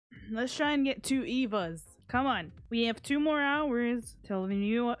Let's try and get 2 Evas. Come on. We have 2 more hours till the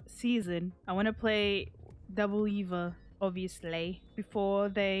new season. I want to play double Eva, obviously, before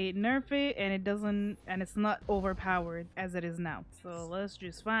they nerf it and it doesn't, and it's not overpowered as it is now. So let's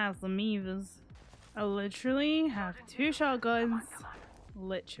just find some Evas. I literally have 2 shotguns.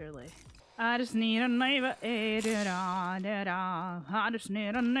 Literally. I just need a neighbor, I just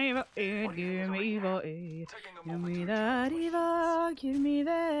need a neighbor, give me Eva, give me that Eva, give me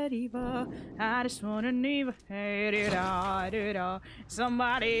that Eva. I just want a neighbor,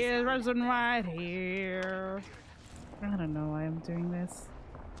 somebody is running right here. I don't know why I'm doing this.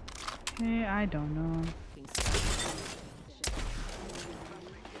 Okay, I don't know.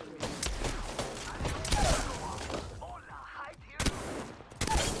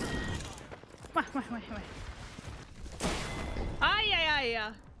 Wait. Ay.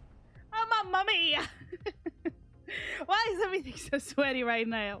 Oh, mamma mia. Why is everything so sweaty right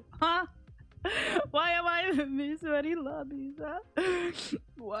now? Huh? Why am I in these sweaty lobbies? Huh?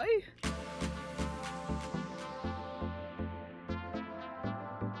 Why?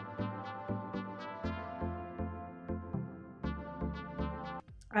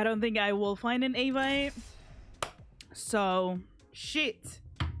 I don't think I will find an Ava. So, shit.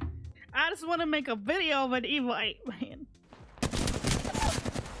 I just want to make a video of an Eva 8, man.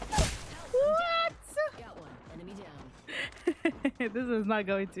 What? Got one. Enemy down. This is not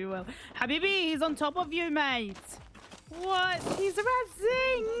going too well. Habibi, he's on top of you, mate. What? He's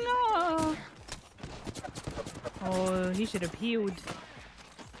razzing. Oh. Oh, he should have healed.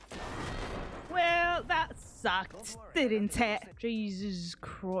 Well, that sucked, didn't it? Jesus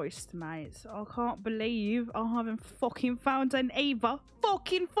Christ, mate. I can't believe I haven't fucking found an Eva.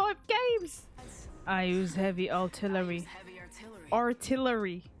 Fucking 5 games. I use heavy artillery.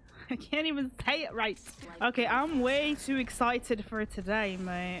 Artillery. I can't even say it right. Okay, I'm way too excited for today,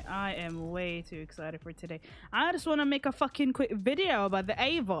 mate. I am way too excited for today. I just want to make a fucking quick video about the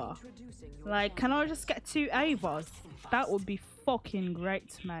Ava. Like, can I just get 2 Avas? That would be fucking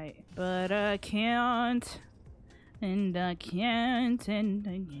great, mate. But I can't. And I can't. And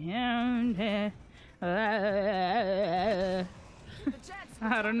I can't.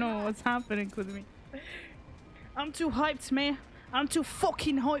 I don't know what's happening with me. I'm too hyped, man. I'm too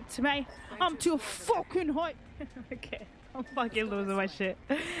fucking hyped, man. I'm too fucking hyped. Okay, I'm fucking losing my shit.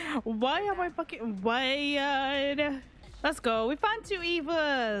 Why am I fucking... Why? Let's go. We found 2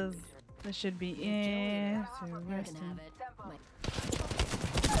 Evas. That should be it. So resting.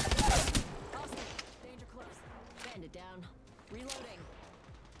 Danger close. Bandit down. Reloading.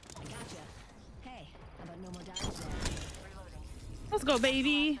 I gotcha. Hey, how about no more dives there? Let's go,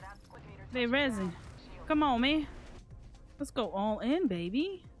 baby. They resin. Come on, man. Let's go all in,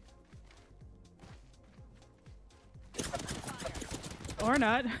 baby. Or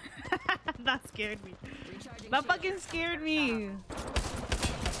not. That scared me. That fucking scared me.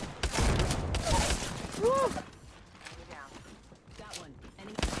 Woo. Got one.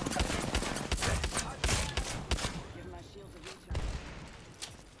 Enemy.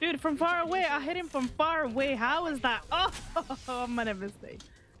 Dude, from far away. I hit him from far away. How is that? Oh, I'm gonna mistake.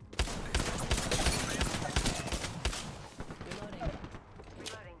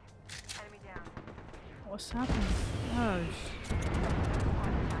 What's happening? Oh,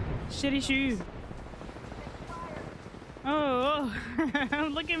 shitty shoe. Oh,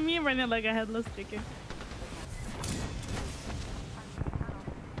 look at me running like a headless chicken.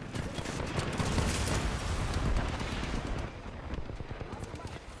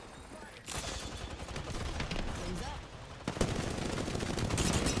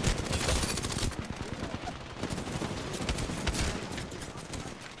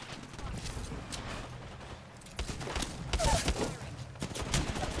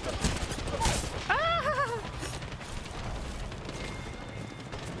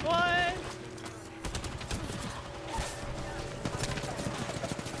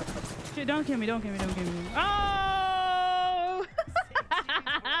 Don't kill me, don't kill me, don't kill me. Oh!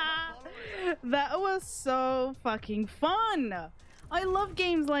 That was so fucking fun. I love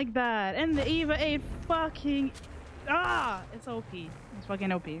games like that. And the Eva 8 fucking... Ah! It's OP. It's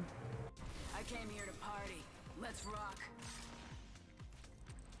fucking OP. I came here to party. Let's rock.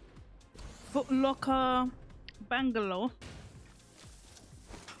 Foot Locker Bangalore.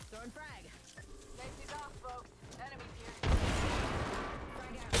 Throwing frag. Safety's off, folks. Enemies here.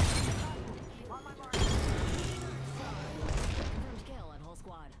 Frag out. On my mark. Confirmed kill on whole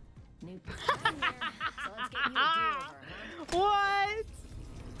squad. New here, so let's get you a do-over, huh? What?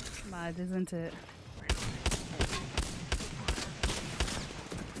 Mad, isn't it?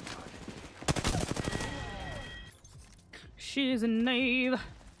 She's a knave.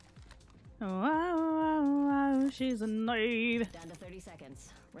 Wow, she's a knave. Down to 30 seconds.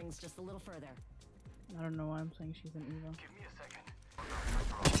 Rings just a little further. I don't know why I'm saying she's an evil. Give me a second.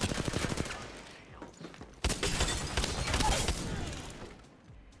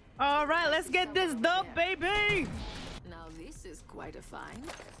 Alright, let's get this dub, baby! Now this is quite a find.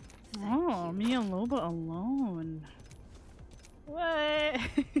 Oh, me and Loba alone. What?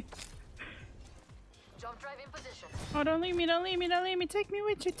 Jump drive in position. Oh, don't leave me, don't leave me, don't leave me. Take me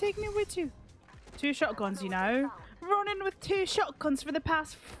with you, take me with you. 2 shotguns, you know. Running with 2 shotguns for the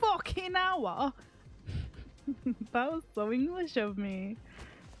past fucking hour. That was so English of me.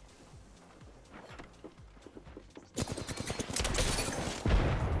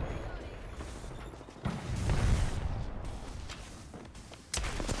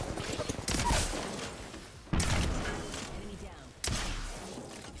 Enemy down.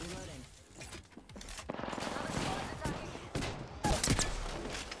 Reloading.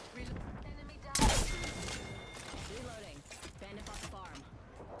 Enemy down. Reloading. Bandit off the farm.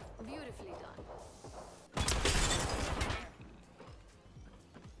 Beautifully done.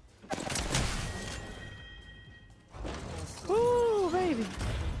 Ooh, baby.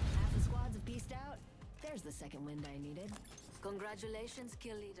 Half the squads have pieced out. There's the second wind I needed. Congratulations,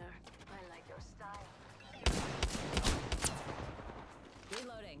 kill leader. I like your style.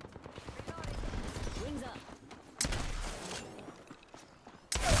 Reloading. Wings up.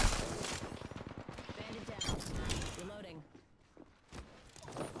 Bandit down. Reloading.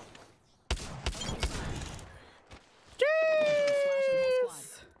 Jeez.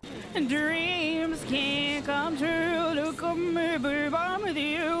 Dreams can't come true. Look at me, babe, I'm with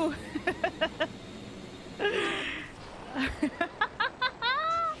you.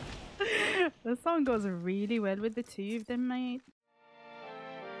 This song goes really well with the 2 of them, mate.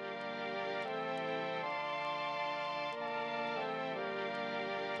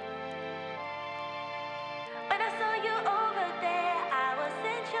 When I saw you over there, I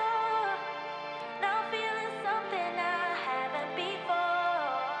wasn't sure. Now I'm feeling something I haven't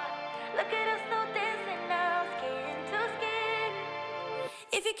before. Look at us, no dancing now, skin to skin.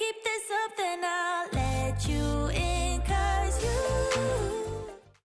 If you keep this up, then I'll let you in.